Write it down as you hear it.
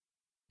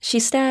She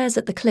stares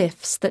at the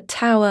cliffs that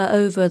tower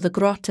over the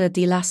Grotta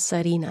di las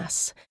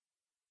Serenas.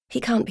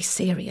 He can't be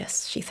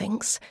serious, she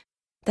thinks.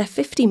 They're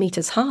 50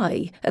 metres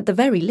high, at the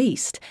very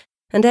least,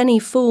 and any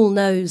fool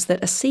knows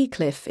that a sea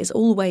cliff is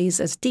always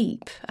as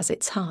deep as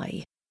it's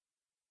high.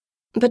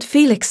 But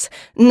Felix,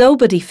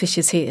 nobody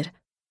fishes here.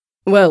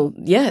 Well,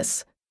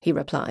 yes, he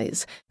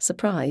replies,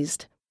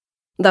 surprised.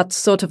 That's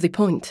sort of the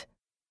point.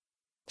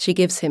 She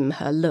gives him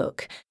her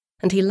look,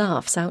 and he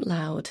laughs out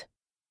loud.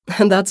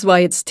 And that's why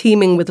it's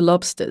teeming with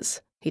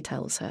lobsters, he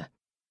tells her.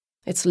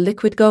 It's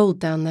liquid gold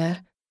down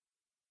there.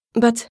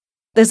 But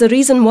there's a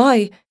reason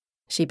why,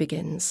 she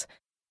begins,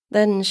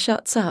 then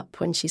shuts up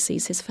when she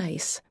sees his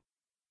face.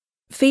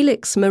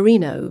 Felix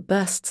Marino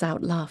bursts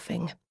out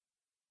laughing.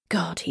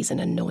 God, he's an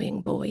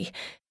annoying boy.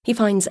 He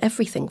finds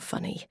everything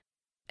funny.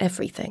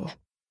 Everything.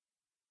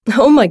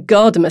 Oh my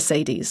God,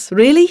 Mercedes,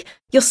 really?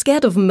 You're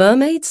scared of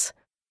mermaids?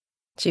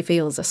 She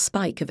feels a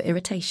spike of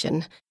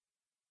irritation.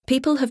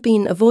 People have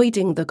been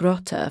avoiding the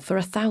grotta for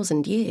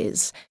 1,000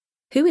 years.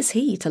 Who is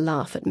he to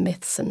laugh at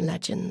myths and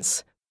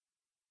legends?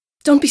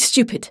 Don't be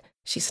stupid,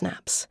 she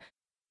snaps,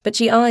 but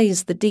she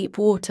eyes the deep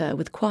water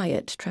with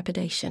quiet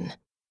trepidation.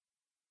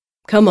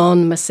 Come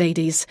on,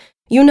 Mercedes.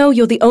 You know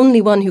you're the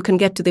only one who can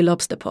get to the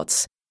lobster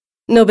pots.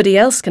 Nobody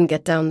else can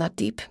get down that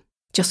deep.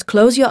 Just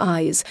close your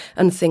eyes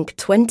and think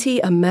 $20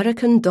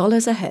 American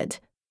ahead.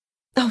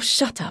 Oh,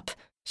 shut up,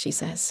 she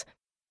says.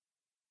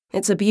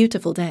 It's a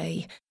beautiful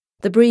day,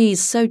 the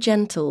breeze so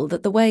gentle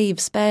that the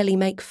waves barely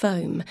make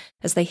foam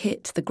as they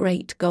hit the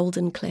great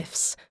golden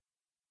cliffs.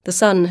 The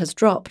sun has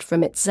dropped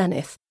from its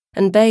zenith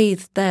and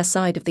bathed their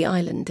side of the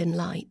island in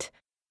light.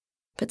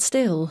 But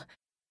still,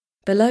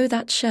 below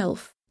that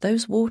shelf,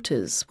 those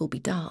waters will be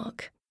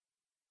dark.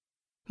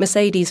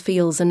 Mercedes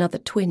feels another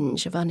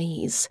twinge of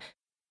unease.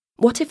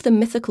 What if the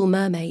mythical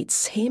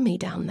mermaids hear me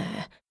down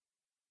there?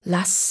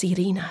 Las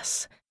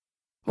Sirenas.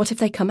 What if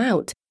they come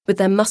out, with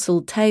their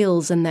muscled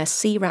tails and their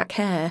sea-wrack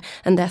hair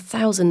and their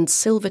 1,000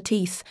 silver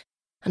teeth,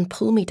 and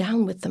pull me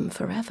down with them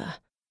forever?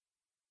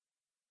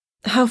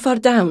 How far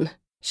down?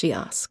 She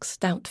asks,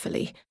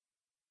 doubtfully.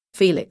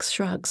 Felix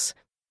shrugs.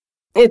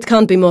 It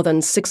can't be more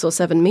than 6 or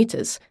 7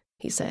 meters,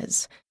 he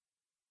says.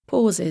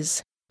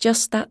 Pauses,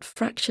 just that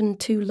fraction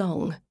too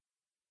long.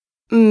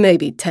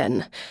 Maybe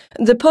 10.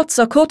 The pots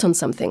are caught on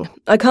something.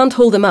 I can't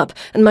haul them up,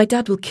 and my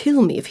dad will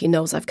kill me if he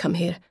knows I've come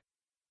here.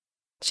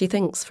 She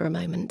thinks for a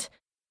moment.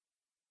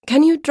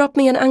 Can you drop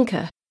me an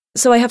anchor,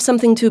 so I have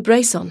something to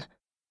brace on?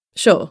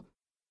 Sure.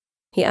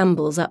 He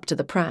ambles up to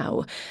the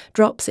prow,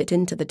 drops it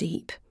into the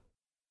deep.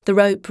 The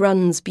rope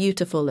runs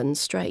beautiful and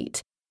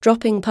straight,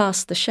 dropping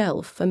past the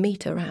shelf a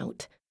metre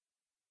out.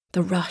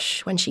 The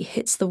rush when she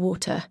hits the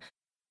water.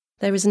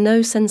 There is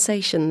no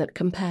sensation that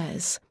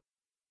compares.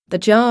 The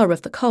jar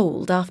of the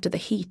cold after the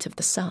heat of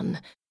the sun.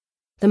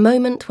 The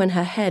moment when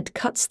her head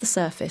cuts the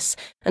surface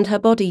and her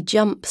body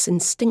jumps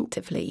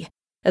instinctively,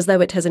 as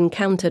though it has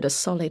encountered a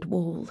solid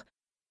wall.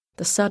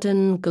 The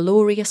sudden,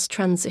 glorious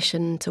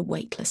transition to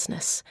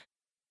weightlessness.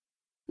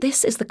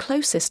 This is the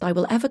closest I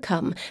will ever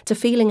come to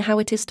feeling how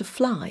it is to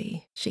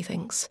fly, she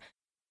thinks.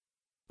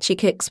 She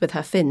kicks with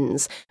her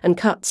fins and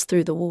cuts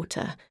through the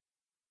water.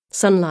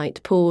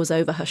 Sunlight pours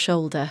over her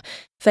shoulder,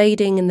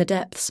 fading in the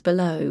depths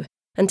below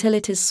until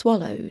it is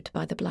swallowed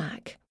by the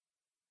black.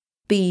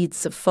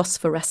 Beads of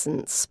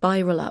phosphorescence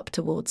spiral up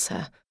towards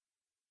her.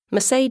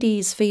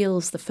 Mercedes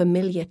feels the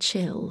familiar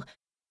chill,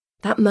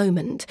 that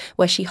moment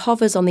where she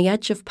hovers on the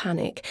edge of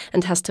panic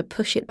and has to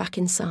push it back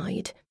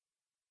inside.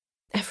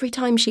 Every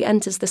time she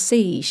enters the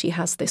sea, she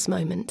has this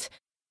moment,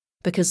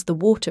 because the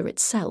water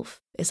itself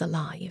is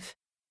alive.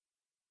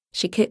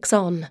 She kicks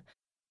on,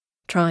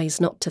 tries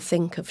not to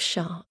think of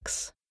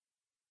sharks.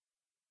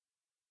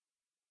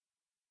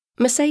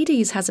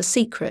 Mercedes has a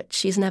secret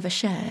she's never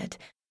shared.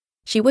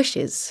 She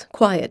wishes,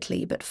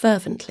 quietly but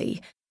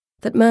fervently,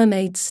 that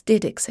mermaids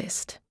did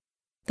exist,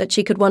 that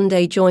she could one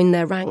day join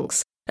their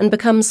ranks and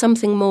become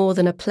something more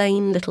than a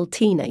plain little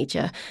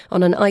teenager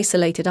on an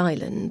isolated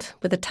island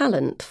with a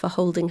talent for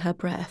holding her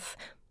breath.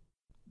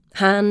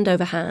 Hand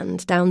over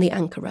hand down the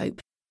anchor rope,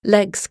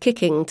 legs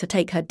kicking to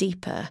take her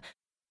deeper,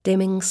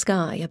 dimming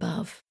sky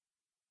above.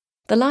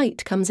 The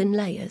light comes in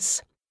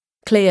layers,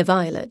 clear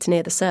violet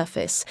near the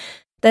surface,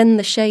 then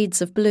the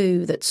shades of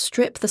blue that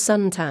strip the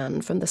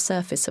suntan from the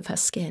surface of her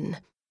skin.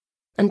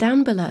 And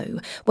down below,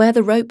 where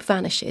the rope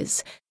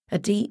vanishes, a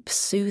deep,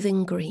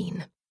 soothing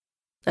green.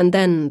 And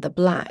then the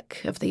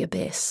black of the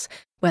abyss,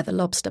 where the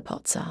lobster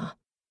pots are.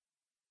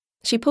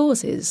 She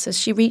pauses as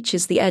she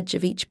reaches the edge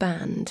of each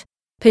band,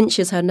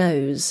 pinches her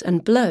nose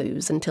and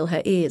blows until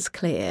her ears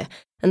clear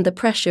and the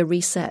pressure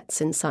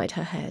resets inside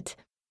her head.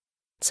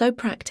 So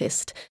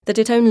practiced that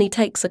it only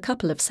takes a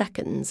couple of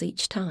seconds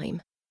each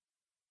time.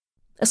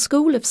 A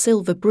school of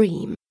silver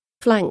bream,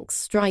 flanks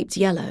striped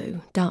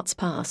yellow, darts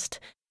past.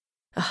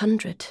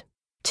 100,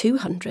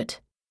 200.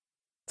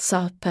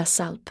 Sarper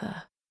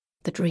salper,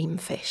 the dream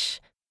fish.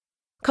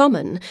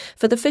 Common,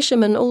 for the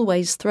fishermen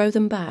always throw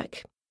them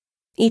back.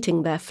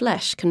 Eating their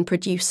flesh can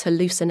produce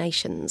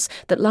hallucinations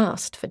that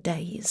last for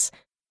days.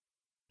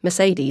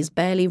 Mercedes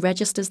barely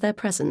registers their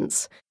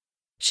presence.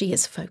 She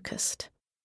is focused.